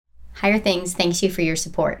Higher Things thanks you for your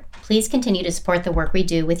support. Please continue to support the work we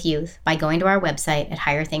do with youth by going to our website at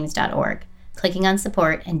higherthings.org, clicking on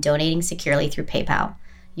support, and donating securely through PayPal.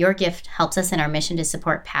 Your gift helps us in our mission to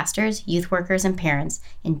support pastors, youth workers, and parents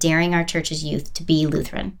in daring our church's youth to be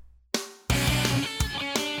Lutheran.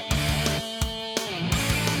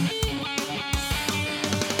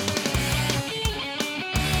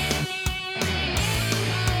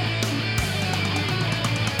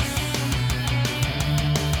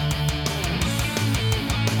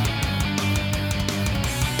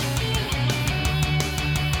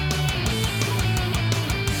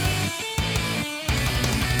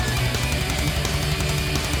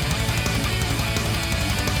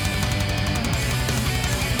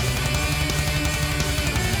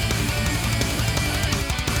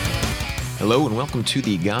 Hello and welcome to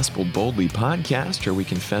the Gospel Boldly podcast, where we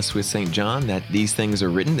confess with St. John that these things are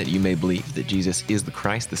written that you may believe that Jesus is the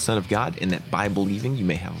Christ, the Son of God, and that by believing you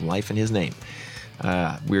may have life in his name.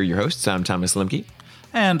 We're your hosts. I'm Thomas Lemke.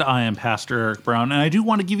 And I am Pastor Eric Brown, and I do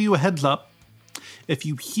want to give you a heads up. If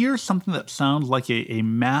you hear something that sounds like a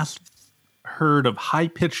mass herd of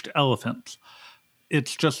high-pitched elephants,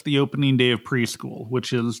 it's just the opening day of preschool,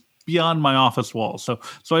 which is beyond my office walls. So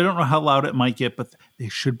I don't know how loud it might get, but they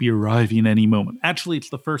should be arriving any moment. Actually,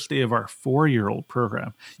 it's the first day of our 4-year-old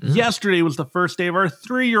program. Yesterday was the first day of our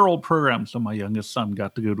 3-year-old program. So my youngest son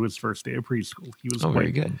got to go to his first day of preschool. He was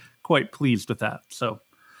quite pleased with that.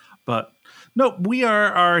 But no, we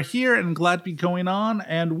are here and glad to be going on.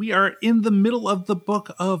 And we are in the middle of the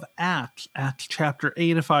book of Acts chapter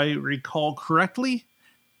 8, if I recall correctly.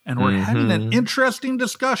 And we're having an interesting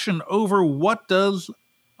discussion over what does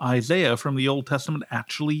Isaiah from the Old Testament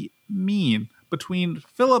actually mean between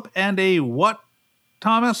Philip and a what,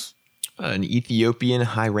 Thomas? An Ethiopian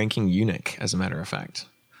high-ranking eunuch, as a matter of fact.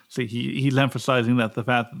 See, he's emphasizing that the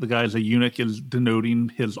fact that the guy's a eunuch is denoting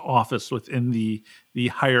his office within the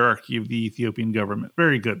hierarchy of the Ethiopian government.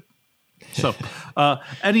 Very good. So,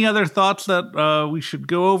 any other thoughts that we should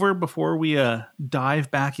go over before we dive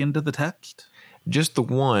back into the text? Just the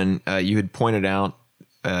one you had pointed out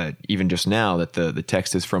even just now that the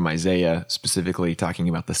text is from Isaiah, specifically talking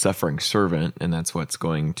about the suffering servant, and that's what's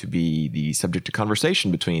going to be the subject of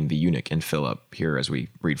conversation between the eunuch and Philip here as we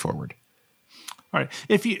read forward. All right.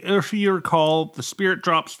 If you recall, the Spirit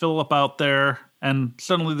drops Philip out there, and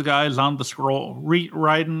suddenly the guy's on the scroll,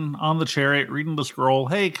 riding on the chariot, reading the scroll.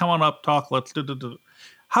 Hey, come on up, talk. Let's do.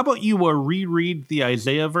 How about you reread the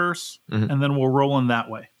Isaiah verse, and then we'll roll in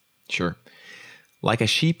that way. Sure. Like a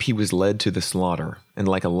sheep he was led to the slaughter, and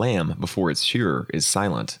like a lamb before its shearer is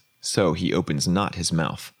silent, so he opens not his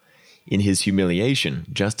mouth. In his humiliation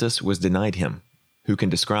justice was denied him. Who can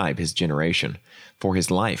describe his generation? For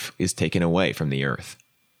his life is taken away from the earth.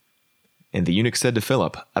 And the eunuch said to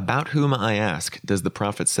Philip, About whom, I ask, does the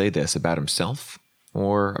prophet say this, about himself,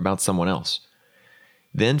 or about someone else?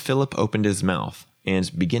 Then Philip opened his mouth,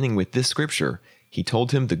 and beginning with this scripture, he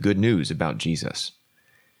told him the good news about Jesus.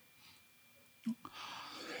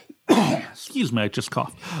 Excuse me, I just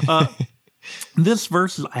coughed. This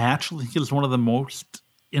verse I actually think is one of the most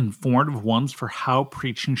informative ones for how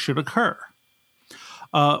preaching should occur.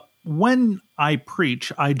 When I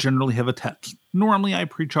preach, I generally have a text. Normally, I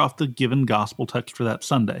preach off the given gospel text for that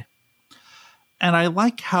Sunday. And I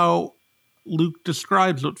like how Luke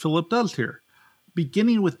describes what Philip does here.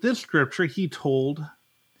 Beginning with this scripture, he told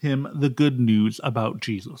him the good news about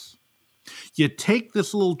Jesus. You take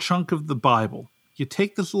this little chunk of the Bible, you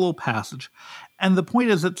take this little passage, and the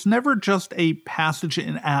point is it's never just a passage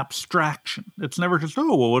in abstraction. It's never just,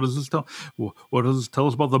 what does this tell? What does this tell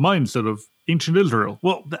us about the mindset of ancient Israel?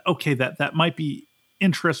 Well, that might be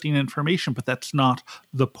interesting information, but that's not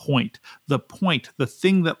the point. The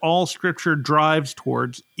thing that all Scripture drives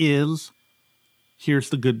towards is,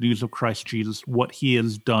 here's the good news of Christ Jesus, what he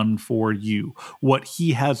has done for you, what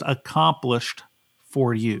he has accomplished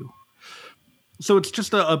for you. So it's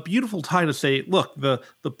just a beautiful tie to say, look, the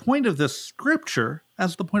point of this scripture,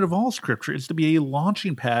 as the point of all scripture, is to be a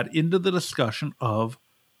launching pad into the discussion of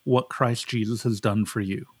what Christ Jesus has done for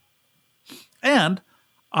you. And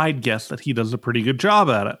I'd guess that he does a pretty good job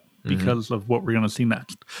at it because of what we're going to see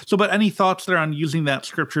next. So, but any thoughts there on using that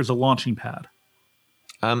scripture as a launching pad?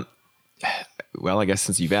 Well, I guess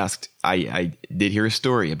since you've asked, I did hear a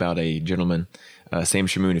story about a gentleman, Sam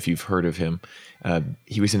Shamoun, if you've heard of him.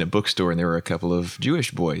 He was in a bookstore, and there were a couple of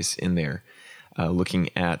Jewish boys in there looking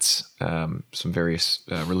at some various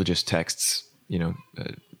religious texts,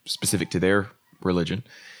 specific to their religion,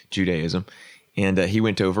 Judaism. And he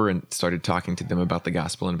went over and started talking to them about the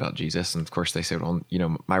gospel and about Jesus. And of course they said, well,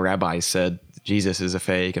 my rabbi said Jesus is a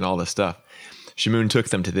fake and all this stuff. Shamoun took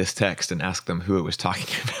them to this text and asked them who it was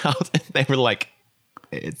talking about. And they were like,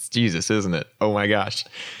 it's Jesus, isn't it? Oh my gosh.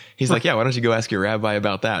 He's like, yeah, why don't you go ask your rabbi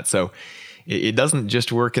about that? So it doesn't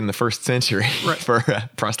just work in the first century for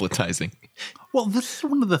proselytizing. Well, this is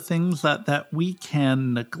one of the things that we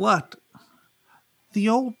can neglect. The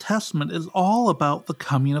Old Testament is all about the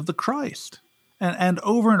coming of the Christ. And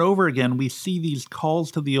over again, we see these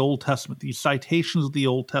calls to the Old Testament, these citations of the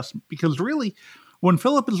Old Testament. Because really, when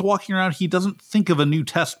Philip is walking around, he doesn't think of a New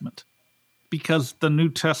Testament because the New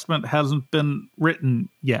Testament hasn't been written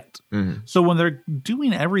yet. Mm-hmm. So when they're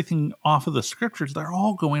doing everything off of the scriptures, they're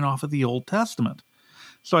all going off of the Old Testament.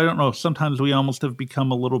 So I don't know, sometimes we almost have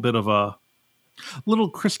become a little bit of a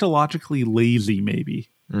little Christologically lazy, maybe,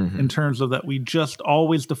 in terms of that we just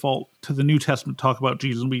always default to the New Testament, talk about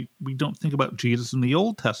Jesus, and we don't think about Jesus in the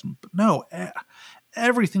Old Testament. But no,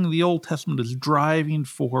 everything in the Old Testament is driving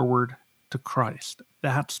forward to Christ.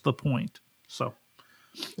 That's the point. So,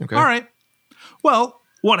 okay. All right. Well,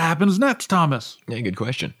 what happens next, Thomas? Yeah, good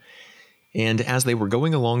question. And as they were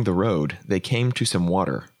going along the road, they came to some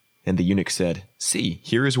water. And the eunuch said, "See,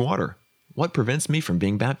 here is water. What prevents me from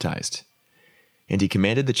being baptized?" And he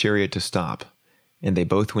commanded the chariot to stop. And they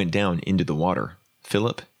both went down into the water,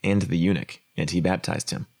 Philip and the eunuch, and he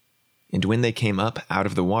baptized him. And when they came up out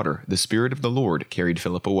of the water, the Spirit of the Lord carried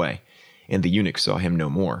Philip away, and the eunuch saw him no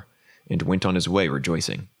more, and went on his way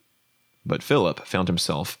rejoicing. But Philip found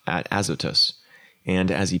himself at Azotus,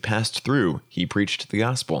 and as he passed through, he preached the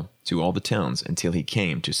gospel to all the towns until he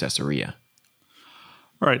came to Caesarea.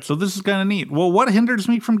 All right, so this is kind of neat. Well, what hinders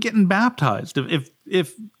me from getting baptized?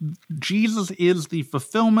 If Jesus is the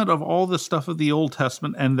fulfillment of all the stuff of the Old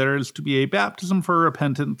Testament, and there is to be a baptism for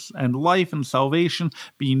repentance and life and salvation,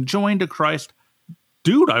 being joined to Christ,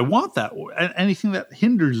 dude, I want that. Anything that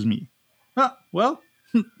hinders me? Well,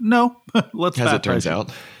 no. Let's as baptize it turns you.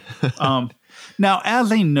 out. Now,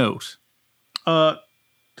 as a note,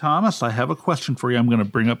 Thomas, I have a question for you. I'm going to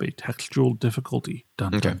bring up a textual difficulty.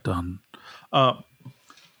 Dun, Okay. dun, dun.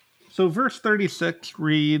 So verse 36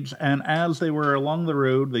 reads, "And as they were along the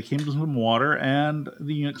road, they came to some water, and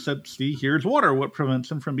the eunuch said, 'See, here's water. What prevents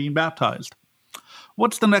him from being baptized?'"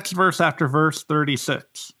 What's the next verse after verse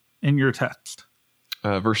 36 in your text?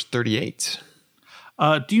 Verse 38.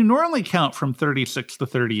 Do you normally count from 36 to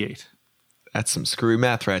 38? That's some screwy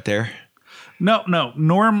math right there. No.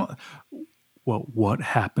 Well, what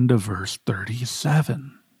happened to verse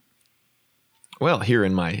 37? Well, here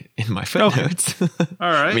in my footnotes, All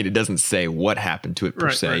right. I mean, it doesn't say what happened to it per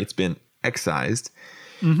se. Right. It's been excised,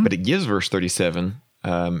 but it gives verse 37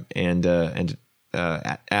 and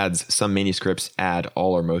adds some manuscripts add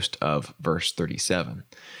all or most of verse 37.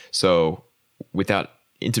 So without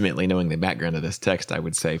intimately knowing the background of this text, I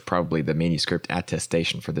would say probably the manuscript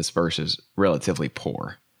attestation for this verse is relatively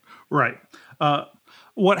poor. Right.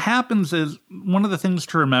 What happens is, one of the things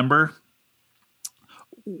to remember,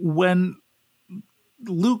 when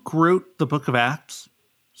Luke wrote the book of Acts,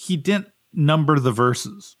 he didn't number the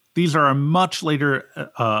verses. These are a much later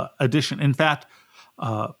addition. In fact,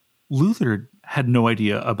 Luther had no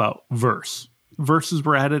idea about verse. Verses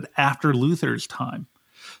were added after Luther's time.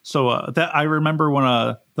 So that I remember when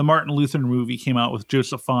the Martin Luther movie came out with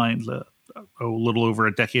Joseph Fiennes a little over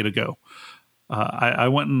a decade ago. I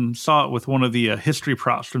went and saw it with one of the history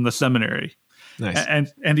profs from the seminary. Nice.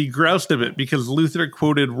 And he groused a bit because Luther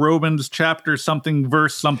quoted Romans chapter something,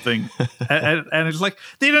 verse something. and it's like,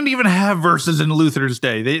 they didn't even have verses in Luther's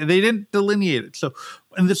day. They didn't delineate it. So,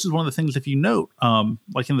 and this is one of the things, if you note,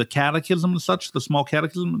 like in the catechism and such, the small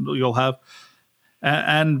catechism, you'll have,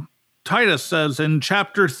 and Titus says in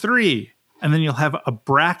chapter 3, and then you'll have a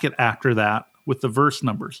bracket after that with the verse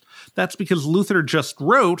numbers. That's because Luther just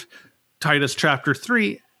wrote Titus chapter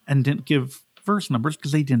 3 and didn't give verse numbers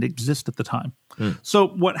because they didn't exist at the time. So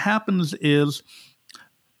what happens is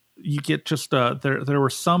you get just there were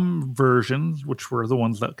some versions, which were the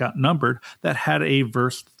ones that got numbered, that had a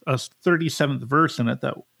 37th verse in it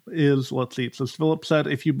that is, let's see, it says, "Philip said,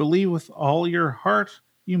 'If you believe with all your heart,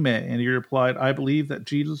 you may.' And he replied, 'I believe that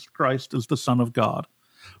Jesus Christ is the Son of God.'"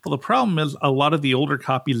 Well, the problem is a lot of the older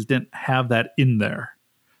copies didn't have that in there.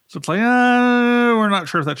 So it's like, we're not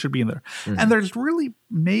sure if that should be in there. And there's really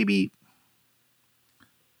maybe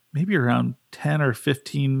around 10 or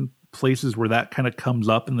 15 places where that kind of comes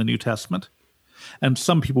up in the New Testament. And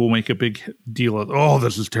some people will make a big deal of, "Oh,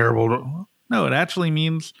 this is terrible." No, it actually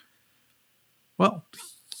means, well,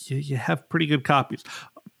 you have pretty good copies.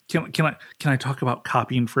 Can I talk about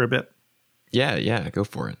copying for a bit? Yeah, go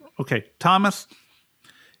for it. Okay, Thomas,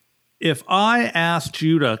 if I asked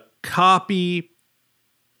you to copy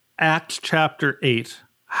Acts chapter 8,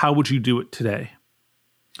 how would you do it today?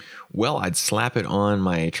 Well, I'd slap it on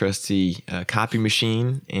my trusty copy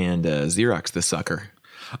machine and Xerox the sucker.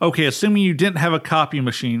 Okay, assuming you didn't have a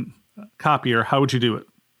copier, how would you do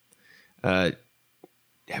it?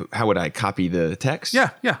 How would I copy the text?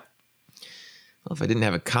 Yeah. Well, if I didn't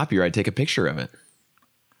have a copier, I'd take a picture of it.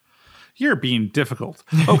 You're being difficult.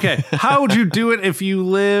 Okay, how would you do it if you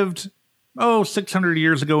lived, 600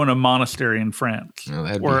 years ago in a monastery in France? Well,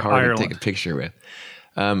 that'd be or hard Ireland? to take a picture with.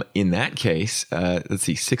 In that case, let's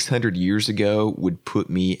see, 600 years ago would put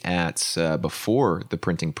me at before the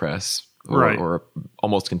printing press or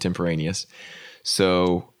almost contemporaneous.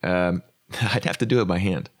 So I'd have to do it by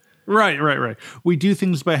hand. Right. We do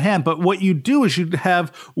things by hand, but what you do is you'd have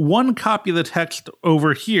one copy of the text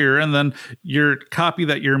over here and then your copy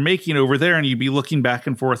that you're making over there, and you'd be looking back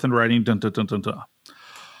and forth and writing dun, dun, dun, dun, dun.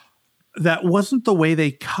 That wasn't the way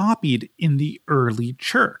they copied in the early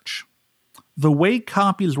church. The way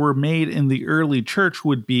copies were made in the early church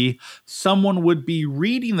would be someone would be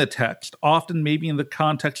reading the text, often maybe in the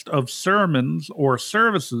context of sermons or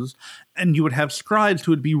services, and you would have scribes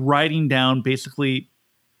who would be writing down basically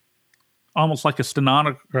almost like a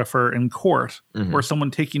stenographer in court or someone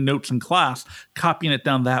taking notes in class, copying it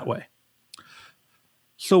down that way.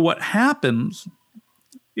 So what happens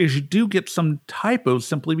is you do get some typos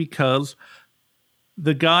simply because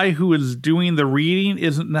the guy who is doing the reading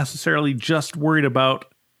isn't necessarily just worried about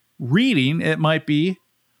reading. It might be,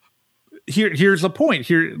 here's the point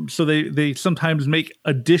here. So they sometimes make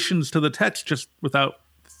additions to the text just without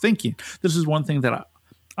thinking. This is one thing that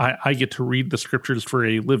I get to read the scriptures for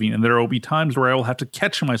a living, and there will be times where I will have to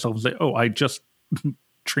catch myself and say, I just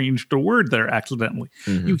changed a word there accidentally.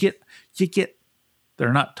 You get,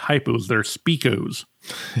 they're not typos, they're speakos.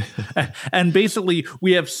 And basically,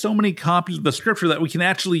 we have so many copies of the scripture that we can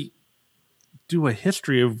actually do a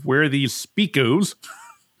history of where these speakos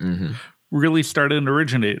really started and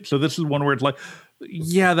originated. So this is one where it's like,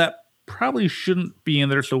 that probably shouldn't be in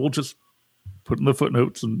there, so we'll just put in the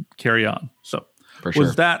footnotes and carry on. So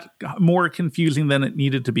was that more confusing than it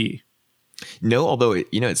needed to be? No, although,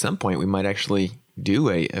 at some point we might actually do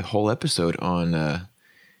a whole episode on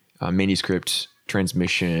manuscript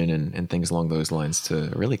transmission and things along those lines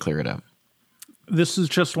to really clear it up. This is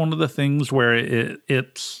just one of the things where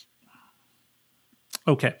it's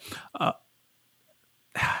okay.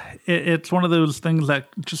 It's one of those things that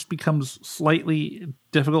just becomes slightly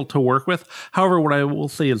difficult to work with. However, what I will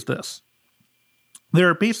say is this. There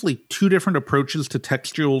are basically two different approaches to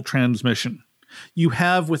textual transmission. You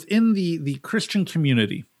have within the Christian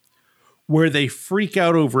community where they freak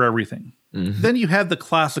out over everything. Then you have the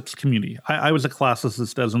classics community. I was a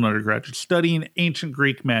classicist as an undergraduate, studying ancient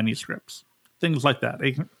Greek manuscripts, things like that.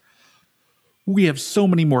 We have so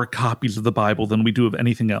many more copies of the Bible than we do of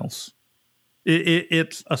anything else.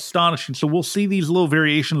 It's astonishing. So we'll see these little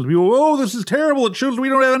variations. We go, this is terrible. It shows we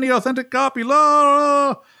don't have any authentic copy. La, la,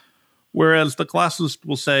 la. Whereas the classicist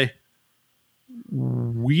will say,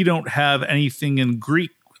 we don't have anything in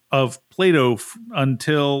Greek of Plato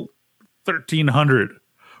until 1300.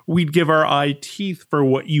 We'd give our eye teeth for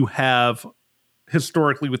what you have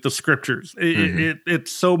historically with the scriptures.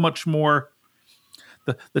 It's so much more,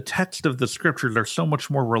 the text of the scriptures are so much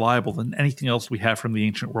more reliable than anything else we have from the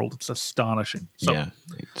ancient world. It's astonishing.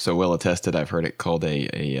 So well attested. I've heard it called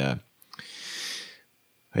an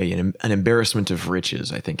embarrassment of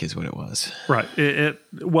riches, I think is what it was. Right. It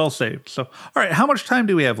well saved. So, all right. How much time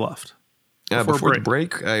do we have left? Before the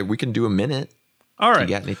break, we can do a minute. All right. You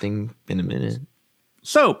got anything in a minute?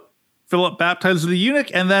 So, Philip baptizes the eunuch,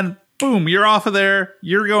 and then, boom, you're off of there.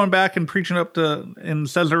 You're going back and preaching in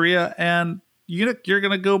Caesarea, and eunuch, you're going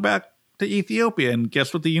to go back to Ethiopia. And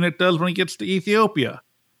guess what the eunuch does when he gets to Ethiopia?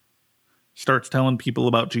 Starts telling people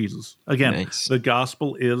about Jesus. Again, The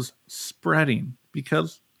gospel is spreading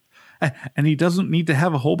because, and he doesn't need to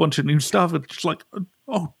have a whole bunch of new stuff. It's just like,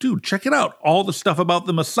 oh, dude, check it out. All the stuff about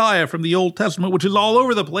the Messiah from the Old Testament, which is all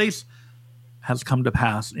over the place, has come to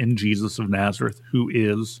pass in Jesus of Nazareth, who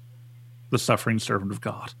is the suffering servant of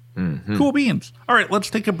God. Cool beans. All right,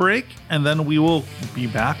 let's take a break, and then we will be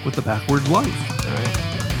back with the Backwards Life. All right.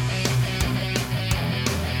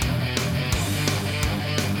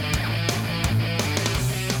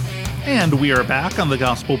 And we are back on the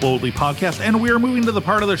Gospel Boldly podcast, and we are moving to the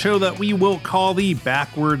part of the show that we will call the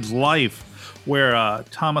Backwards Life, where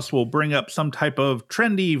Thomas will bring up some type of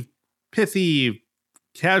trendy, pithy,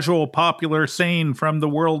 casual, popular saying from the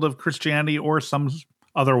world of Christianity or some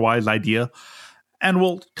otherwise idea, and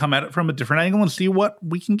we'll come at it from a different angle and see what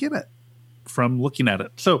we can get at from looking at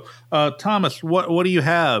it. So, Thomas, what do you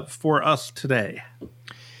have for us today?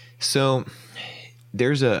 So,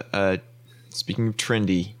 there's speaking of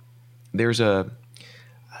trendy,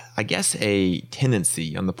 I I guess, a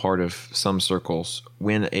tendency on the part of some circles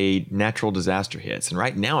when a natural disaster hits. And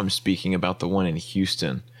right now I'm speaking about the one in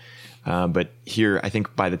Houston. But here, I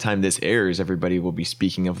think by the time this airs, everybody will be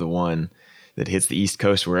speaking of the one that hits the East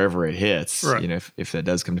Coast wherever it hits, right. If that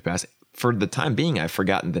does come to pass. For the time being, I've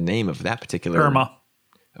forgotten the name of that particular. Irma.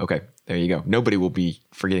 Okay, there you go. Nobody will be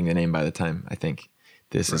forgetting the name by the time I think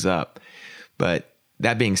this is up. But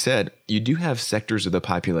that being said, you do have sectors of the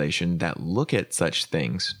population that look at such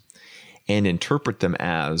things and interpret them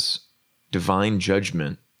as divine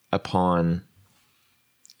judgment upon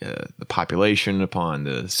the population, upon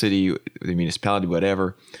the city, the municipality,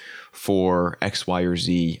 whatever, for X, Y, or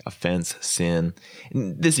Z offense, sin.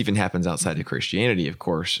 And this even happens outside of Christianity, of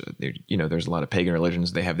course. There's a lot of pagan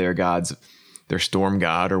religions. They have their gods, their storm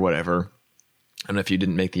god or whatever. I don't know if you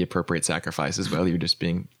didn't make the appropriate sacrifices. Well, you're just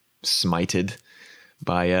being smited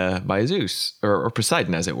by Zeus or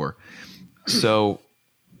Poseidon, as it were. So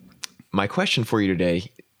my question for you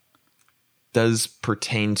today does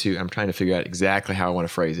pertain to, I'm trying to figure out exactly how I want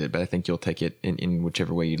to phrase it, but I think you'll take it in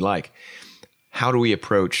whichever way you'd like. How do we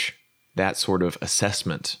approach that sort of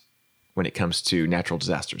assessment when it comes to natural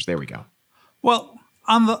disasters? There we go. Well,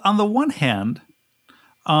 on the one hand,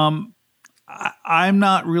 I'm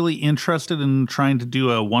not really interested in trying to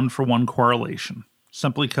do a one-for-one correlation,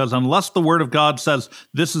 simply because unless the Word of God says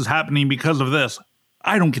this is happening because of this,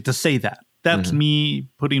 I don't get to say that. That's me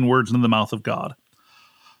putting words in the mouth of God.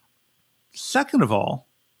 Second of all,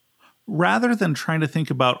 rather than trying to think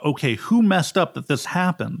about, okay, who messed up that this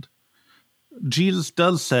happened, Jesus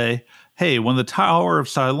does say, hey, when the Tower of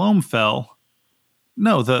Siloam fell,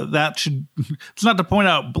 no, it's not to point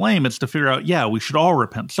out blame, it's to figure out, yeah, we should all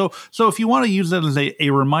repent. So if you want to use that as a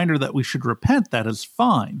reminder that we should repent, that is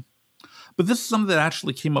fine. But this is something that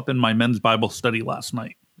actually came up in my men's Bible study last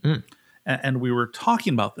night. And we were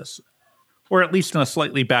talking about this, or at least in a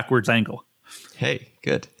slightly backwards angle. Hey,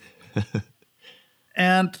 good.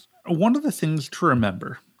 And one of the things to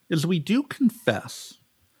remember is we do confess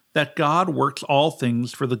that God works all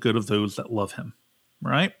things for the good of those that love him,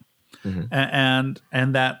 right? And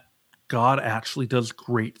that God actually does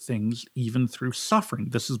great things even through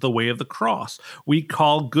suffering. This is the way of the cross. We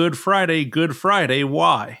call Good Friday,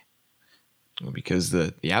 why? Well, because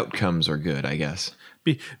the outcomes are good, I guess.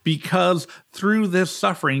 Because through this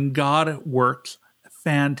suffering, God works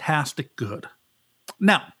fantastic good.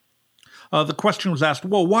 Now, the question was asked,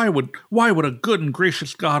 well, why would a good and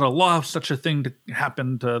gracious God allow such a thing to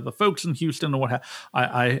happen to the folks in Houston and what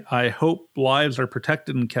I hope lives are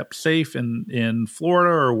protected and kept safe in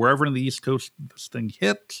Florida or wherever in the East Coast this thing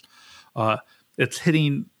hits. It's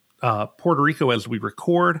hitting Puerto Rico as we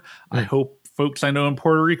record. I hope folks I know in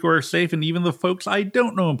Puerto Rico are safe, and even the folks I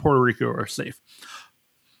don't know in Puerto Rico are safe.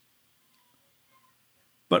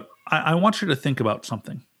 But I want you to think about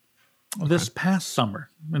something. This past summer,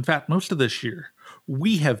 in fact, most of this year,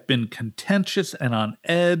 we have been contentious and on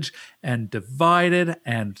edge and divided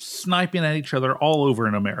and sniping at each other all over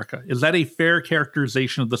in America. Is that a fair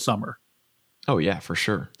characterization of the summer? Oh, yeah, for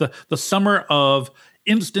sure. The summer of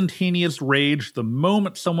instantaneous rage the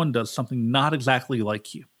moment someone does something not exactly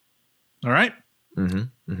like you. All right?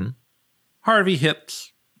 Harvey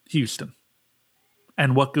hits Houston.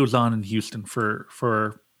 And what goes on in Houston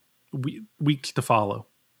for weeks to follow?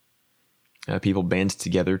 People band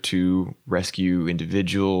together to rescue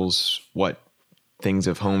individuals, what things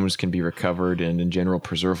of homes can be recovered, and in general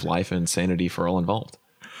preserve life and sanity for all involved.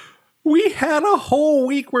 We had a whole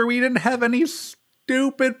week where we didn't have any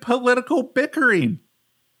stupid political bickering.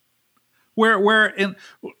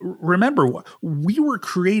 Remember, we were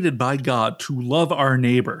created by God to love our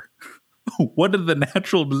neighbor. What did the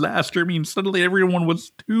natural disaster mean? Suddenly everyone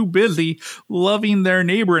was too busy loving their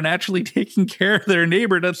neighbor and actually taking care of their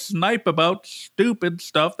neighbor to snipe about stupid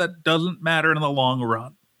stuff that doesn't matter in the long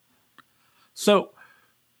run. So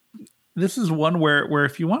this is one where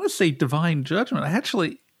if you want to say divine judgment,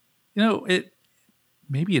 actually, it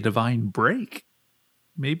may be a divine break.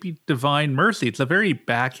 Maybe divine mercy. It's a very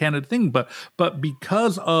backhanded thing, but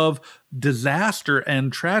because of disaster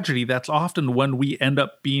and tragedy, that's often when we end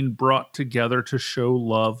up being brought together to show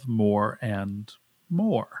love more and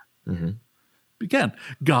more. Again,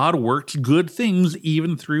 God works good things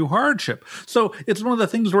even through hardship. So it's one of the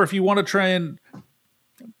things where if you want to try and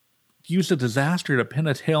use a disaster to pin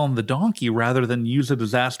a tail on the donkey rather than use a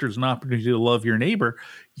disaster as an opportunity to love your neighbor,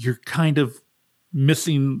 you're kind of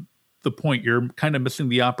missing the point. You're kind of missing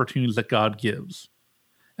the opportunities that God gives.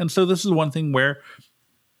 And so this is one thing where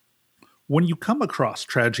when you come across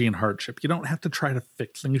tragedy and hardship, you don't have to try to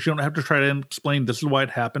fix things. You don't have to try to explain this is why it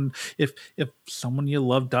happened. If someone you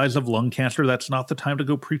love dies of lung cancer, that's not the time to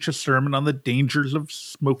go preach a sermon on the dangers of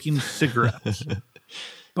smoking cigarettes.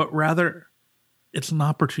 But rather, it's an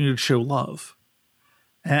opportunity to show love.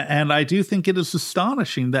 And I do think it is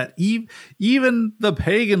astonishing that even the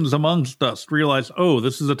pagans amongst us realize, oh,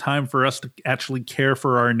 this is a time for us to actually care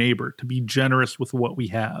for our neighbor, to be generous with what we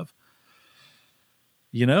have.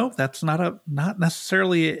 You know, that's not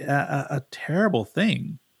necessarily a terrible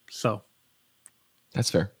thing. So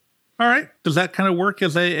that's fair. All right. Does that kind of work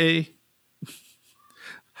as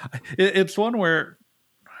it's one where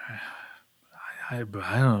I don't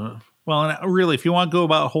know. Well, and really, if you want to go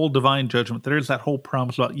about whole divine judgment, there's that whole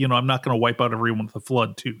promise about, I'm not going to wipe out everyone with a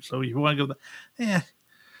flood too. So if you want to go,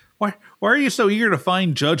 why are you so eager to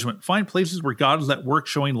find judgment? Find places where God is at work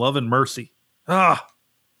showing love and mercy. All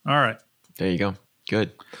right. There you go.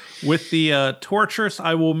 Good. With the torturous,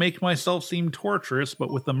 I will make myself seem torturous,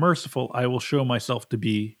 but with the merciful, I will show myself to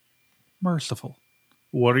be merciful.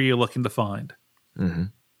 What are you looking to find? Mm-hmm.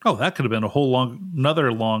 Oh, that could have been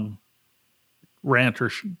another long rant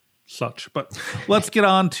or such. But let's get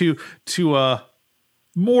on to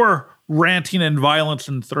more ranting and violence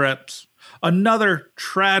and threats. Another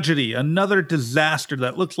tragedy, another disaster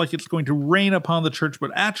that looks like it's going to rain upon the church,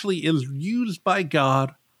 but actually is used by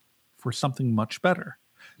God for something much better.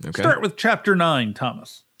 Okay. Start with chapter 9,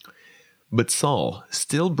 Thomas. But Saul,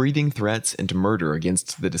 still breathing threats and murder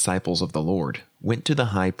against the disciples of the Lord, went to the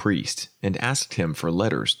high priest and asked him for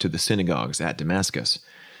letters to the synagogues at Damascus,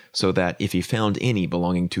 so that if he found any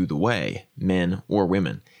belonging to the way, men or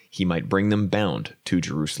women, he might bring them bound to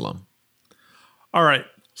Jerusalem. All right.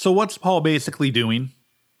 So what's Paul basically doing?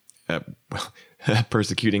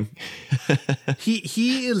 Persecuting.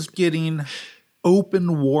 He is getting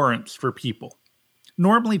open warrants for people.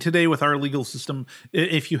 Normally today with our legal system,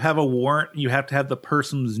 if you have a warrant, you have to have the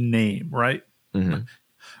person's name, right? Mm-hmm.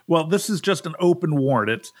 Well, this is just an open warrant.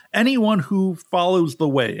 It's anyone who follows the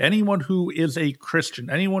way, anyone who is a Christian,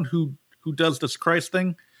 anyone who does this Christ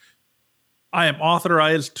thing, I am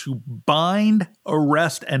authorized to bind,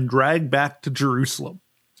 arrest, and drag back to Jerusalem.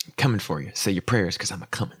 I'm coming for you. Say your prayers because I'm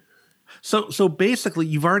a-coming. So basically,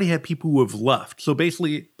 you've already had people who have left. So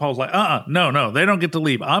basically, Paul's like, no, they don't get to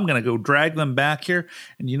leave. I'm going to go drag them back here.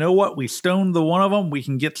 And you know what? We stoned the one of them. We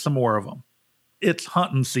can get some more of them. It's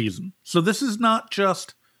hunting season. So this is not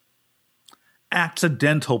just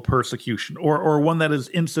accidental persecution or one that is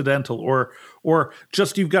incidental or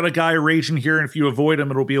just you've got a guy raging here and if you avoid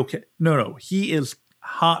him, it'll be okay. No. He is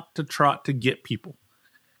hot to trot to get people.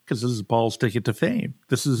 Because this is Paul's ticket to fame.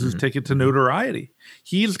 This is his ticket to notoriety.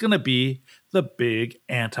 He's going to be the big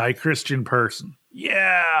anti-Christian person.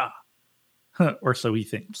 Yeah. Or so he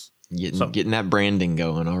thinks. Getting that branding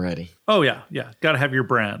going already. Oh, yeah. Got to have your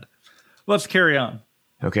brand. Let's carry on.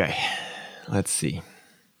 Okay. Let's see.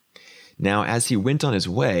 Now, as he went on his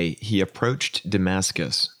way, he approached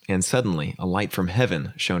Damascus, and suddenly a light from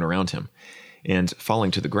heaven shone around him. And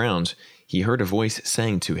falling to the ground, he heard a voice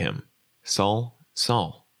saying to him, "Saul,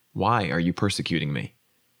 Saul, why are you persecuting me?"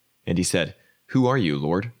 And he said, "Who are you,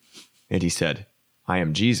 Lord?" And he said, "I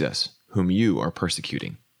am Jesus, whom you are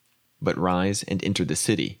persecuting. But rise and enter the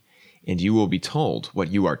city, and you will be told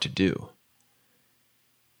what you are to do."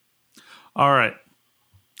 All right.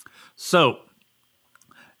 So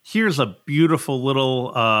here's a beautiful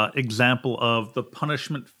little example of the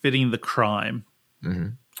punishment fitting the crime.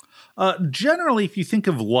 Mm-hmm. Generally, if you think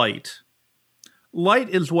of light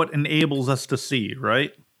is what enables us to see,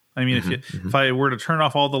 right? I mean, if I were to turn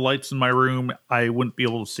off all the lights in my room, I wouldn't be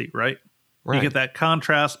able to see, right? You get that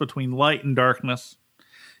contrast between light and darkness.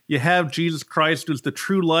 You have Jesus Christ, who's the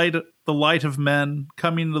true light, the light of men,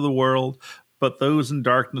 coming into the world, but those in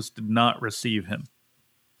darkness did not receive him.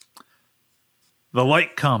 The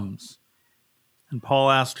light comes, and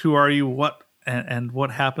Paul asks, "Who are you?" What and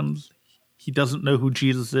what happens? He doesn't know who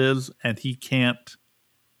Jesus is, and he can't.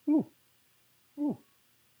 Ooh.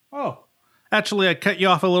 Oh. Actually, I cut you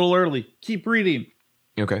off a little early. Keep reading.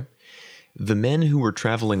 Okay. The men who were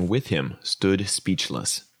traveling with him stood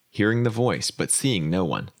speechless, hearing the voice, but seeing no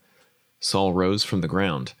one. Saul rose from the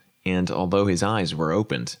ground, and although his eyes were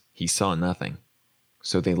opened, he saw nothing.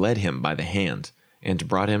 So they led him by the hand, and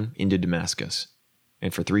brought him into Damascus.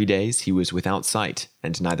 And for 3 days he was without sight,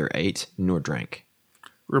 and neither ate nor drank.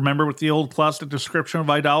 Remember what the old classic description of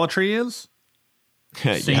idolatry is?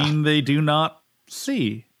 Seeing they do not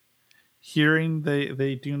see. Hearing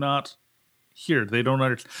they do not hear. They don't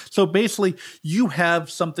understand. So basically, you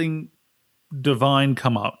have something divine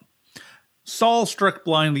come out. Saul struck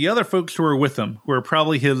blind. The other folks who are with him, who are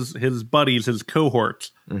probably his buddies, his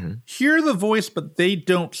cohorts, hear the voice, but they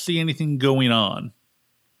don't see anything going on.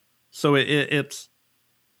 So it's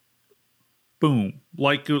boom,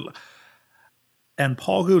 and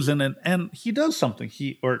Paul goes in and he does something.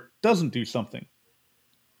 Or doesn't do something.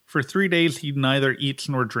 For 3 days, he neither eats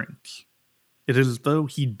nor drinks. It is as though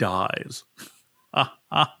he dies.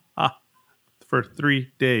 For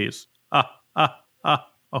 3 days.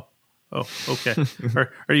 Oh, okay.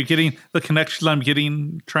 Are you getting the connections I'm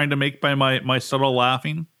trying to make by my subtle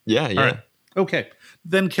laughing? Yeah. All right. Okay.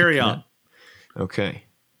 Then carry on. Okay.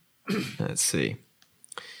 Let's see.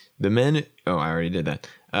 I already did that.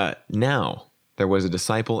 Now there was a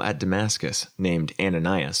disciple at Damascus named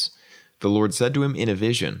Ananias. The Lord said to him in a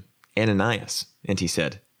vision, Ananias. And he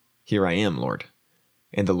said, Here I am, Lord.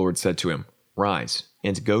 And the Lord said to him, Rise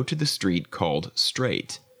and go to the street called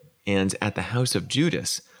Straight, and at the house of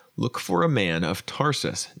Judas look for a man of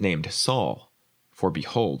Tarsus named Saul, for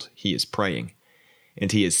behold, he is praying.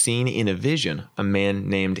 And he has seen in a vision a man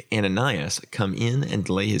named Ananias come in and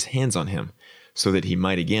lay his hands on him, so that he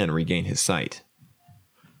might again regain his sight.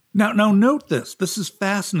 Now note this. This is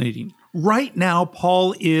fascinating. Right now,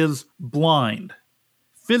 Paul is blind.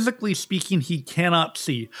 Physically speaking, he cannot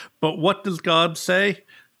see. But what does God say?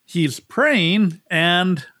 He's praying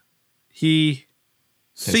and he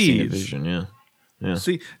sees. Seen a vision, yeah.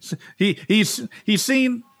 See, he's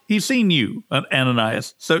seen you,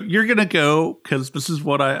 Ananias. So you're gonna go because this is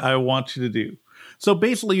what I want you to do. So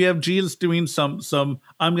basically, you have Jesus doing some.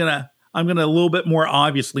 I'm gonna a little bit more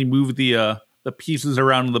obviously move the pieces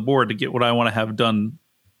around on the board to get what I want to have done.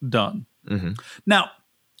 Mm-hmm. Now,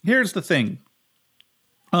 here's the thing.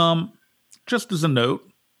 Just as a note,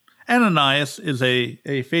 Ananias is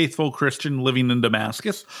a faithful Christian living in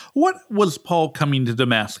Damascus. What was Paul coming to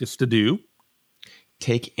Damascus to do?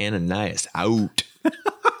 Take Ananias out.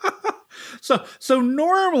 So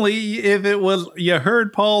normally, if it was you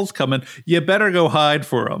heard Paul's coming, you better go hide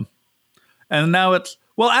for him. And now it's,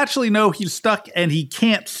 well, actually, no, he's stuck and he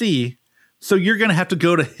can't see. So you're going to have to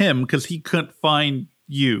go to him because he couldn't find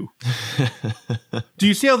you. Do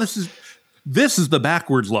you see how this is? This is the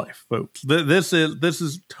backwards life, folks. This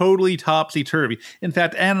is totally topsy-turvy. In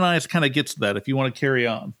fact, Ananias kind of gets to that if you want to carry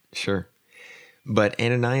on. Sure. But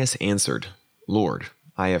Ananias answered, Lord,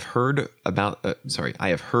 I have heard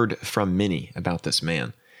from many about this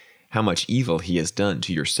man, how much evil he has done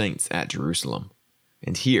to your saints at Jerusalem.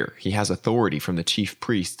 And here he has authority from the chief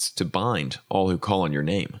priests to bind all who call on your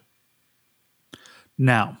name.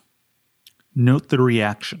 Now, note the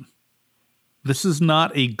reaction. This is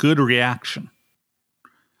not a good reaction.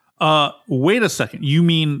 Wait a second. You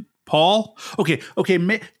mean Paul? Okay. All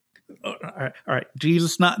right.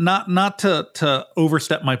 Jesus, not to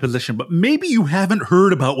overstep my position, but maybe you haven't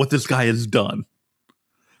heard about what this guy has done.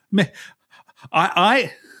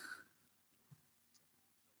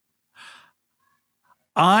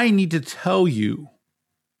 I need to tell you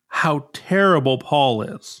how terrible Paul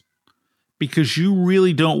is, because you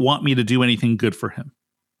really don't want me to do anything good for him.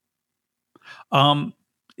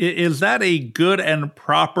 Is that a good and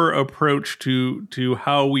proper approach to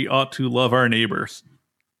how we ought to love our neighbors?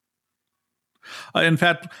 In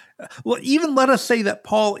fact, well, even let us say that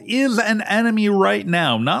Paul is an enemy right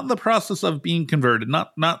now, not in the process of being converted,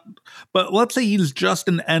 but let's say he's just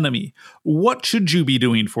an enemy. What should you be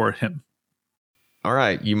doing for him? All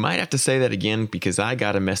right, you might have to say that again because I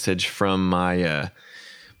got a message from my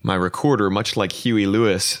recorder, much like Huey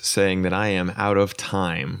Lewis, saying that I am out of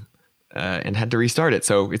time and had to restart it.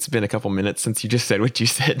 So it's been a couple minutes since you just said what you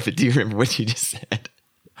said, but do you remember what you just said?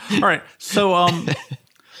 All right, so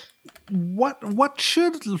what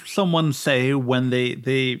should someone say when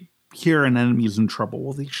they hear an enemy is in trouble?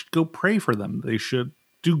 Well, they should go pray for them. They should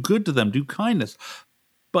do good to them, do kindness.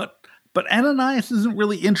 But Ananias isn't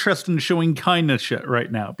really interested in showing kindness yet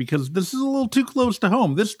right now because this is a little too close to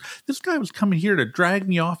home. This guy was coming here to drag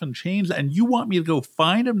me off in chains, and you want me to go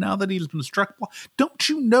find him now that he's been struck? Don't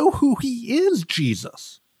you know who he is,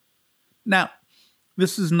 Jesus? Now,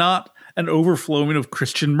 this is not an overflowing of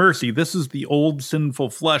Christian mercy. This is the old sinful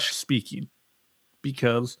flesh speaking,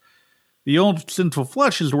 because the old sinful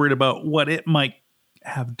flesh is worried about what it might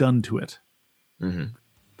have done to it. Mm-hmm.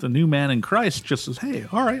 The new man in Christ just says, hey,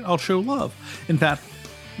 all right, I'll show love. In fact,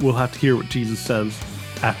 we'll have to hear what Jesus says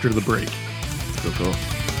after the break. Cool.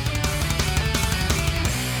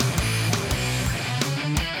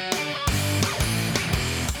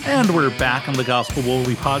 And we're back on the Gospel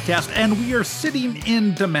Boldly podcast, and we are sitting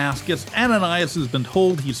in Damascus. Ananias has been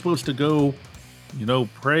told he's supposed to go,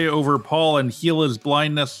 pray over Paul and heal his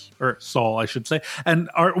blindness, or Saul, I should say. And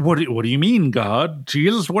what do you mean, God?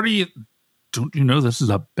 Jesus, what are you... don't you know this is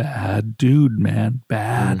a bad dude, man?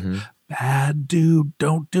 Bad dude.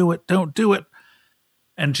 Don't do it. Don't do it.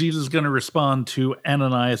 And Jesus is going to respond to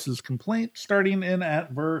Ananias' complaint, starting in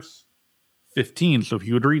at verse 15. So if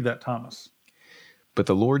you would read that, Thomas. But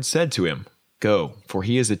the Lord said to him, Go, for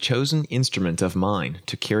he is a chosen instrument of mine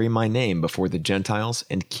to carry my name before the Gentiles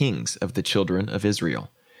and kings of the children of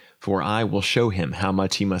Israel. For I will show him how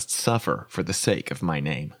much he must suffer for the sake of my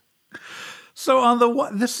name. So on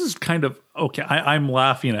the this is kind of okay. I'm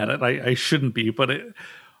laughing at it. I shouldn't be, but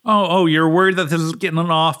you're worried that this is getting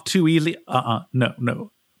off too easy.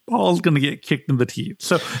 No. Paul's going to get kicked in the teeth.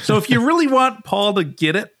 So if you really want Paul to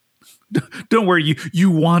get it, don't worry.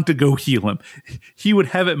 You want to go heal him. He would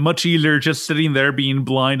have it much easier just sitting there being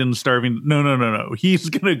blind and starving. No. He's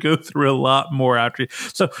going to go through a lot more after.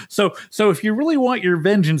 So if you really want your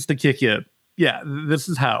vengeance to kick in, yeah, this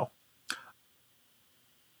is how.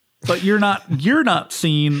 But you're not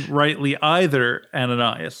seeing rightly either,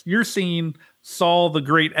 Ananias. You're seeing Saul, the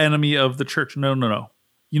great enemy of the church. No.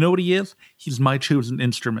 You know what he is? He's my chosen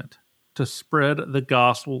instrument to spread the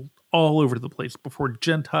gospel all over the place before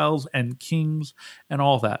Gentiles and kings and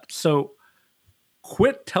all that. So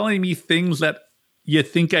quit telling me things that you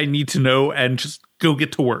think I need to know and just go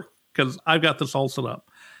get to work, because I've got this all set up.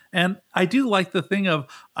 And I do like the thing of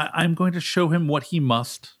I'm going to show him what he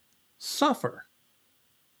must suffer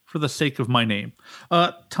for the sake of my name.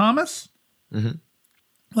 Thomas,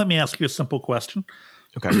 let me ask you a simple question.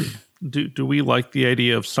 Okay. Do we like the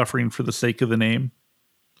idea of suffering for the sake of the name?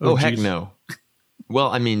 Oh, heck no. Well,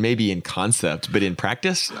 I mean, maybe in concept, but in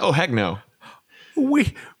practice? Oh, heck no.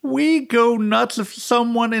 We go nuts if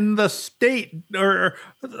someone in the state or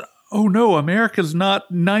oh no, America's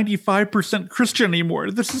not 95% Christian anymore.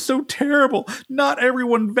 This is so terrible. Not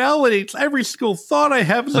everyone validates every single thought I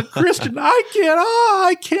have as a Christian.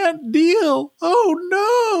 I can't deal. Oh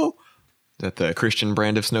no. Is that the Christian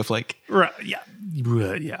brand of snowflake? Right.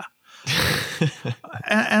 Yeah.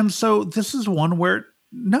 and so this is one where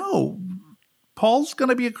no, Paul's going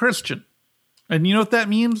to be a Christian. And you know what that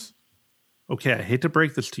means? Okay, I hate to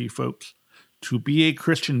break this to you folks. To be a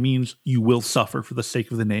Christian means you will suffer for the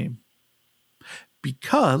sake of the name.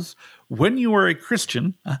 Because when you are a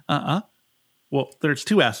Christian, well, there's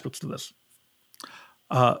two aspects to this.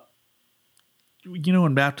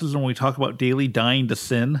 In baptism, when we talk about daily dying to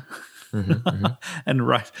sin, and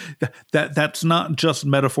right, that's not just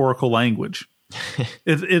metaphorical language.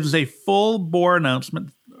 It is a full-bore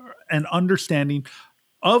announcement and understanding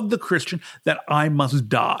of the Christian that I must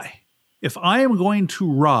die. If I am going to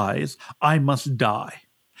rise, I must die.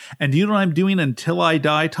 And you know what I'm doing until I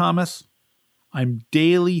die, Thomas? I'm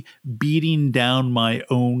daily beating down my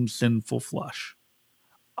own sinful flesh.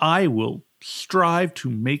 I will strive to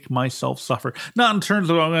make myself suffer. Not in terms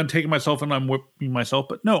of I'm going to take myself and I'm whipping myself,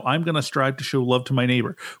 but no, I'm going to strive to show love to my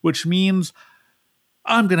neighbor, which means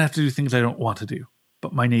I'm going to have to do things I don't want to do,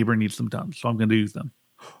 but my neighbor needs them done, so I'm going to do them.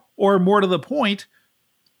 Or more to the point,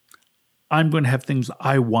 I'm going to have things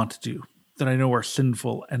I want to do that I know are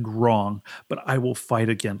sinful and wrong, but I will fight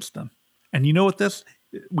against them. And you know what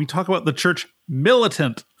we talk about the church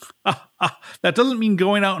militant. That doesn't mean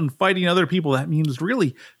going out and fighting other people. That means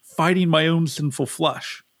really fighting my own sinful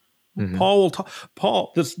flesh. Paul,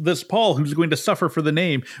 this Paul, who's going to suffer for the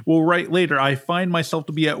name, will write later, I find myself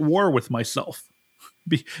to be at war with myself.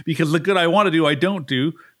 Because the good I want to do, I don't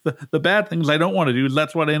do. The bad things I don't want to do,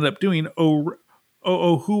 that's what I end up doing. Who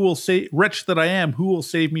will save, wretch that I am, who will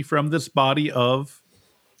save me from this body of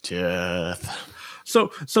death? So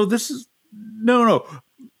this is, no.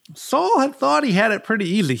 Saul had thought he had it pretty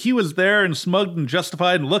easy. He was there and smug and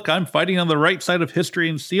justified. And look, I'm fighting on the right side of history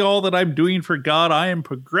and see all that I'm doing for God. I am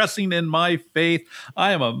progressing in my faith.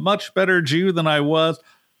 I am a much better Jew than I was.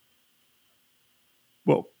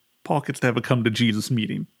 Well, Paul gets to have a come to Jesus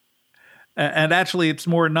meeting. And actually, it's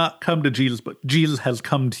more not come to Jesus, but Jesus has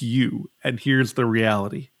come to you. And here's the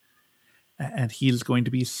reality. And he's going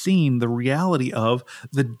to be seeing the reality of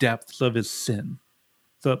the depths of his sin,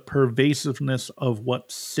 the pervasiveness of what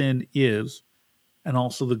sin is, and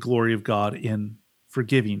also the glory of God in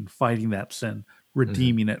forgiving, fighting that sin,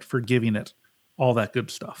 redeeming it, forgiving it, all that good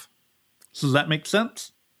stuff. So does that make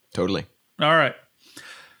sense? Totally. All right.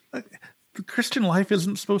 The Christian life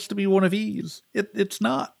isn't supposed to be one of ease. It's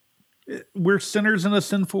not. We're sinners in a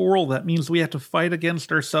sinful world. That means we have to fight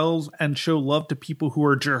against ourselves and show love to people who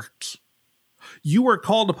are jerks. You are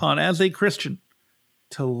called upon as a Christian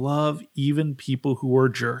to love even people who are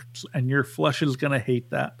jerks, and your flesh is going to hate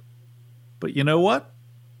that. But you know what?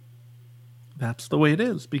 That's the way it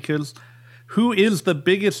is, because who is the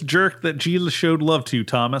biggest jerk that Jesus showed love to,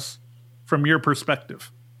 Thomas, from your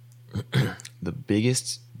perspective? The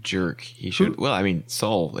biggest jerk. He should. Well, I mean,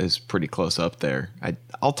 Saul is pretty close up there.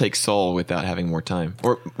 I'll take Saul without having more time.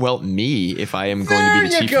 Or, well, me if I am going to be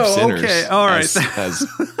the chief of sinners. Okay, all right. As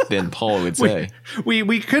then Paul would say.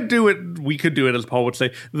 We could do it. We could do it as Paul would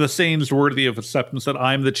say. The saying's worthy of acceptance that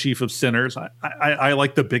I'm the chief of sinners. I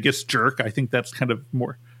like the biggest jerk. I think that's kind of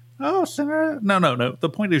more. Oh, sinner. No. The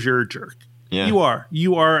point is you're a jerk. Yeah.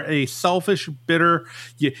 You are a selfish, bitter,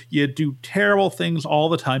 you do terrible things all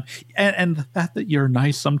the time. And the fact that you're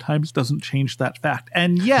nice sometimes doesn't change that fact.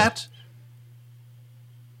 And yet,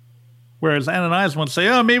 whereas Ananias wants to say,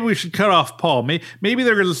 oh, maybe we should cut off Paul. Maybe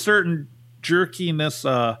there is a certain jerkiness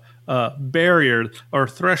barrier or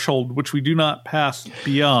threshold which we do not pass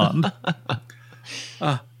beyond.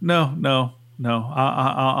 No.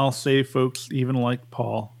 I'll save folks even like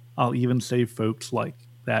Paul. I'll even save folks like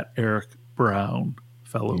that Eric Brown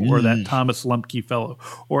fellow or that Thomas Lemke fellow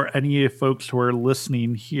or any of folks who are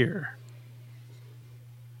listening here.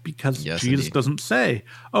 Because Jesus indeed doesn't say,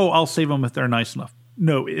 oh, I'll save them if they're nice enough.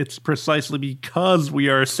 No, it's precisely because we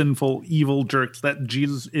are sinful, evil jerks that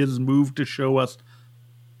Jesus is moved to show us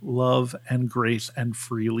love and grace and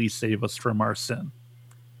freely save us from our sin.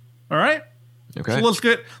 All right? Okay.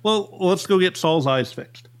 So let's go get Saul's eyes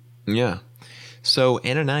fixed. Yeah. So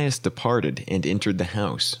Ananias departed and entered the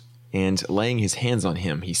house, and laying his hands on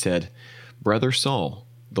him, he said, Brother Saul,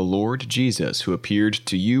 the Lord Jesus, who appeared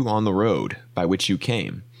to you on the road by which you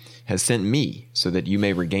came, has sent me so that you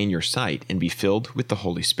may regain your sight and be filled with the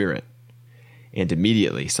Holy Spirit. And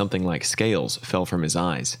immediately something like scales fell from his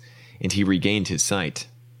eyes, and he regained his sight.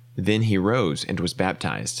 Then he rose and was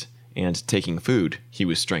baptized, and taking food, he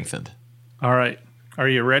was strengthened. All right. Are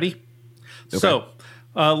you ready? Okay. So,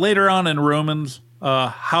 later on in Romans,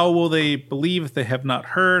 how will they believe if they have not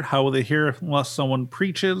heard? How will they hear unless someone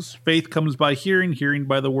preaches? Faith comes by hearing, hearing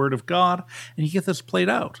by the word of God. And you get this played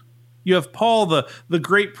out. You have Paul, the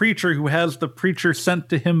great preacher who has the preacher sent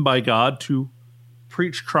to him by God to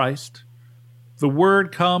preach Christ. The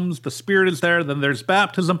word comes, the Spirit is there, then there's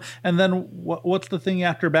baptism. And then what's the thing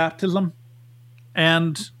after baptism?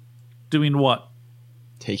 And doing what?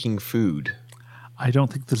 Taking food. I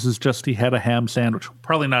don't think this is just he had a ham sandwich.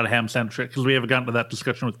 Probably not a ham sandwich yet, because we haven't gotten to that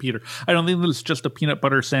discussion with Peter. I don't think this is just a peanut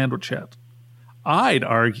butter sandwich yet. I'd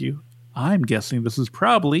argue, I'm guessing this is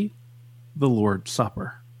probably the Lord's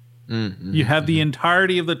Supper. You have the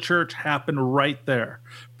entirety of the church happen right there.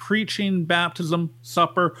 Preaching, baptism,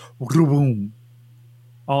 supper, boom,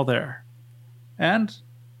 all there. And,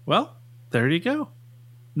 well, there you go.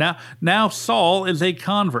 Now Saul is a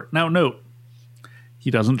convert. Now note, he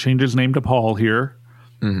doesn't change his name to Paul here.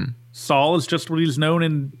 Mm-hmm. Saul is just what he's known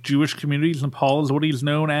in Jewish communities, and Paul is what he's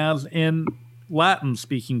known as in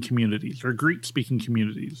Latin-speaking communities or Greek-speaking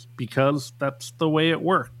communities, because that's the way it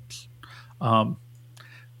works.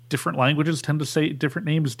 Different languages tend to say different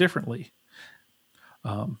names differently.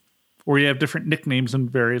 Or you have different nicknames in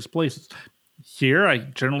various places. Here, I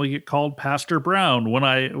generally get called Pastor Brown. When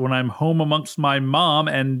I'm home amongst my mom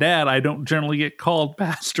and dad, I don't generally get called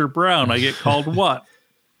Pastor Brown. I get called what?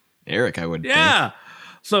 Eric, I would. Yeah. Think.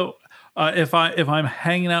 So if I'm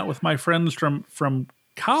hanging out with my friends from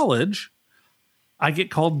college, I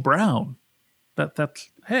get called Brown. That's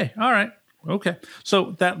hey, all right, okay.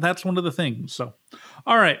 So that's one of the things. So,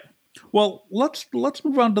 all right. Well, let's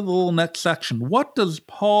move on to the little next section. What does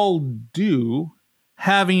Paul do?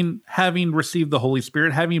 Having received the Holy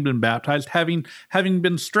Spirit, having been baptized, having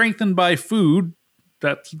been strengthened by food,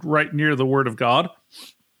 that's right near the Word of God.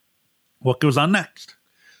 What goes on next?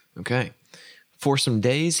 Okay. For some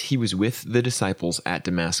days he was with the disciples at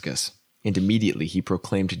Damascus, and immediately he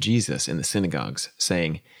proclaimed Jesus in the synagogues,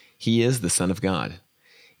 saying, He is the Son of God.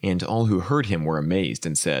 And all who heard him were amazed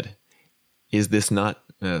and said, Is not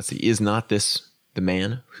this the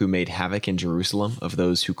man who made havoc in Jerusalem of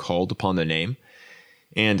those who called upon the name?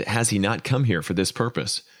 And has he not come here for this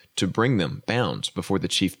purpose, to bring them bound before the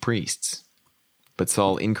chief priests? But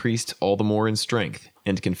Saul increased all the more in strength,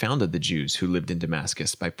 and confounded the Jews who lived in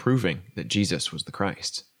Damascus by proving that Jesus was the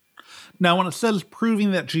Christ. Now, when it says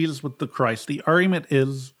proving that Jesus was the Christ, the argument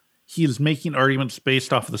is he is making arguments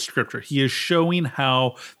based off of the scripture. He is showing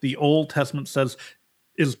how the Old Testament says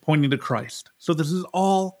is pointing to Christ. So this is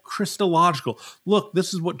all Christological. Look,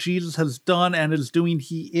 this is what Jesus has done and is doing.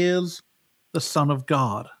 He is the Son of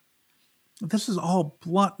God. This is all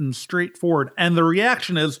blunt and straightforward. And the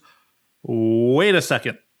reaction is, wait a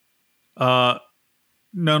second. No.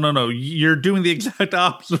 You're doing the exact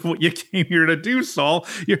opposite of what you came here to do, Saul.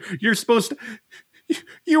 You were supposed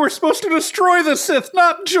to destroy the Sith,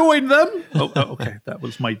 not join them. Okay. That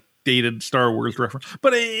was my dated Star Wars reference.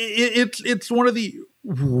 But it's one of the,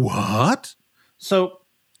 what? So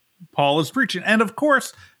Paul is preaching. And of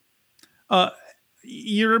course,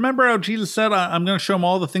 You remember how Jesus said, I'm going to show him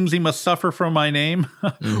all the things he must suffer for my name?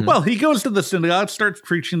 Mm-hmm. Well, he goes to the synagogue, starts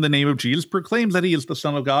preaching the name of Jesus, proclaims that he is the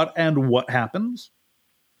Son of God, and what happens?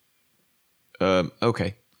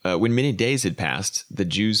 Okay. When many days had passed, the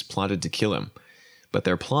Jews plotted to kill him, but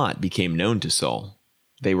their plot became known to Saul.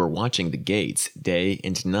 They were watching the gates day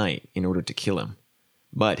and night in order to kill him.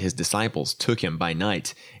 But his disciples took him by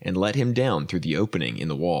night and let him down through an opening in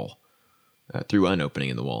the wall,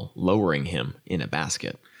 lowering him in a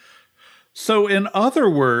basket. So in other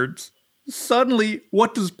words, suddenly,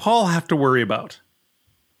 what does Paul have to worry about?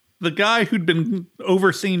 The guy who'd been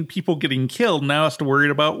overseeing people getting killed now has to worry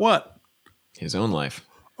about what? His own life.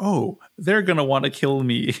 Oh, they're going to want to kill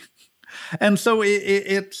me. And so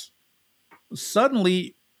it's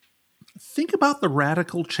suddenly, think about the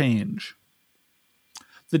radical change.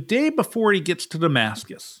 The day before he gets to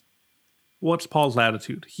Damascus, what's Paul's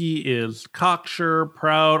attitude? He is cocksure,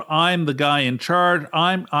 proud. I'm the guy in charge.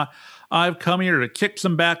 I've come here to kick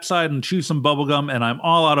some backside and chew some bubblegum, and I'm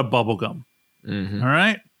all out of bubblegum. Mm-hmm. All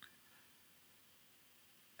right?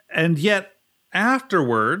 And yet,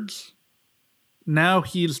 afterwards, now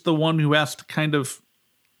he's the one who has to kind of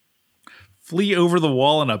flee over the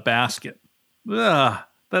wall in a basket.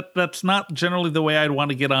 That's not generally the way I'd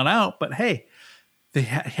want to get on out, but hey, he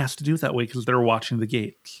has to do it that way because they're watching the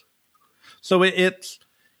gates. So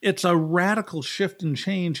it's a radical shift and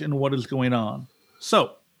change in what is going on.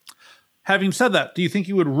 So, having said that, do you think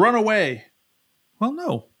he would run away? Well,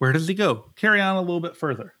 no. Where does he go? Carry on a little bit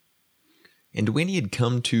further. And when he had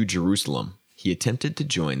come to Jerusalem, he attempted to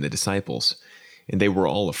join the disciples, and they were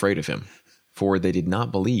all afraid of him, for they did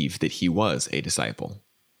not believe that he was a disciple.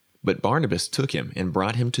 But Barnabas took him and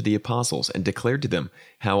brought him to the apostles and declared to them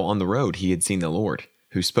how on the road he had seen the Lord,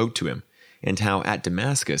 who spoke to him, and how at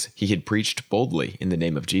Damascus he had preached boldly in the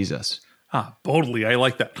name of Jesus. Boldly, I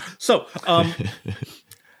like that. So,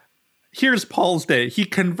 here's Paul's day. He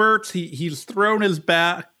converts, he's thrown his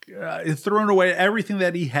back, thrown away everything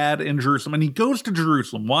that he had in Jerusalem, and he goes to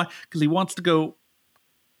Jerusalem. Why? Because he wants to go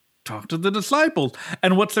talk to the disciples.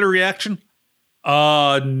 And what's their reaction?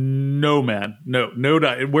 No, man. No,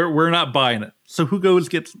 we're not buying it. So who goes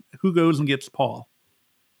and gets Paul?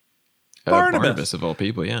 Barnabas of all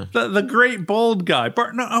people, yeah. The great bold guy.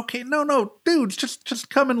 No, dudes, just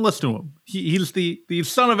come and listen to him. He's the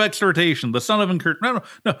son of exhortation, the son of encouragement.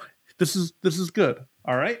 No. This is good.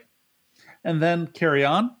 All right. And then carry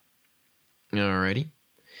on. Alrighty.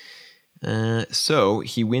 So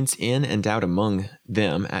he went in and out among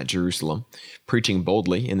them at Jerusalem, preaching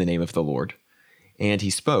boldly in the name of the Lord. And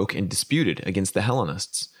he spoke and disputed against the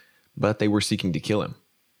Hellenists, but they were seeking to kill him.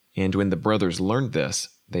 And when the brothers learned this,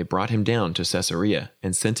 they brought him down to Caesarea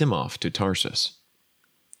and sent him off to Tarsus.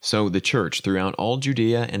 So the church throughout all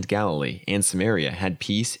Judea and Galilee and Samaria had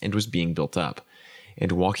peace and was being built up.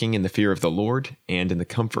 And walking in the fear of the Lord and in the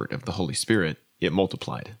comfort of the Holy Spirit, it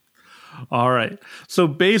multiplied. All right. So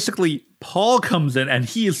basically, Paul comes in and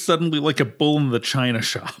he is suddenly like a bull in the china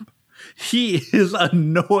shop. He is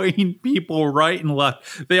annoying people right and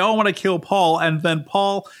left. They all want to kill Paul, and then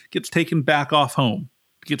Paul gets taken back off home,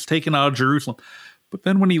 gets taken out of Jerusalem. But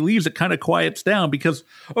then when he leaves, it kind of quiets down because,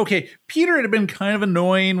 okay, Peter had been kind of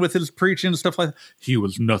annoying with his preaching and stuff like that. He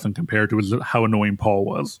was nothing compared to how annoying Paul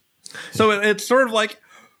was. So it's sort of like,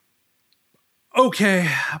 okay,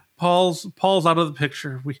 Paul's out of the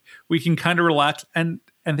picture. We can kind of relax, and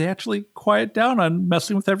they actually quiet down on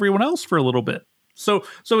messing with everyone else for a little bit. So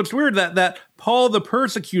it's weird that Paul the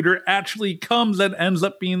persecutor actually comes and ends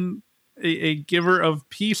up being a giver of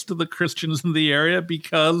peace to the Christians in the area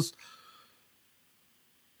because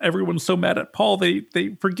everyone's so mad at Paul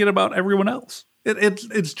they forget about everyone else.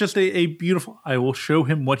 It's just a beautiful. I will show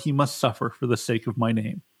him what he must suffer for the sake of my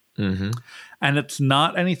name. Mm-hmm. And it's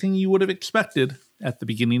not anything you would have expected at the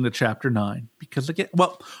beginning of chapter 9. Because again,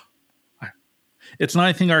 it's not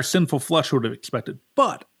anything our sinful flesh would have expected.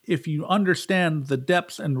 But if you understand the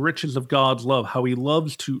depths and riches of God's love, how he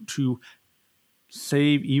loves to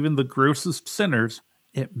save even the grossest sinners,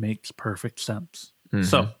 it makes perfect sense. Mm-hmm.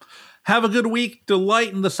 So have a good week.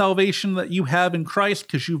 Delight in the salvation that you have in Christ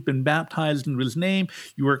because you've been baptized into his name.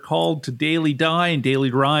 You are called to daily die and daily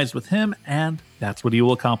rise with him, and that's what he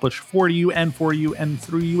will accomplish for you and through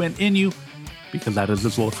you and in you, because that is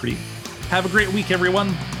his will for you. Have a great week,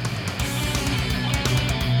 everyone.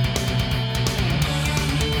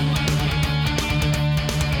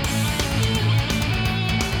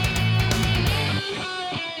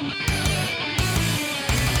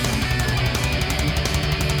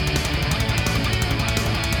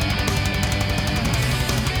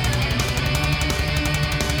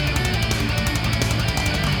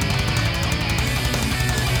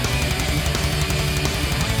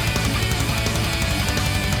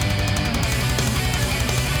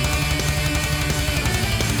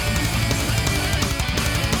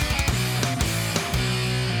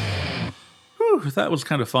 that was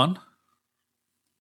kind of fun.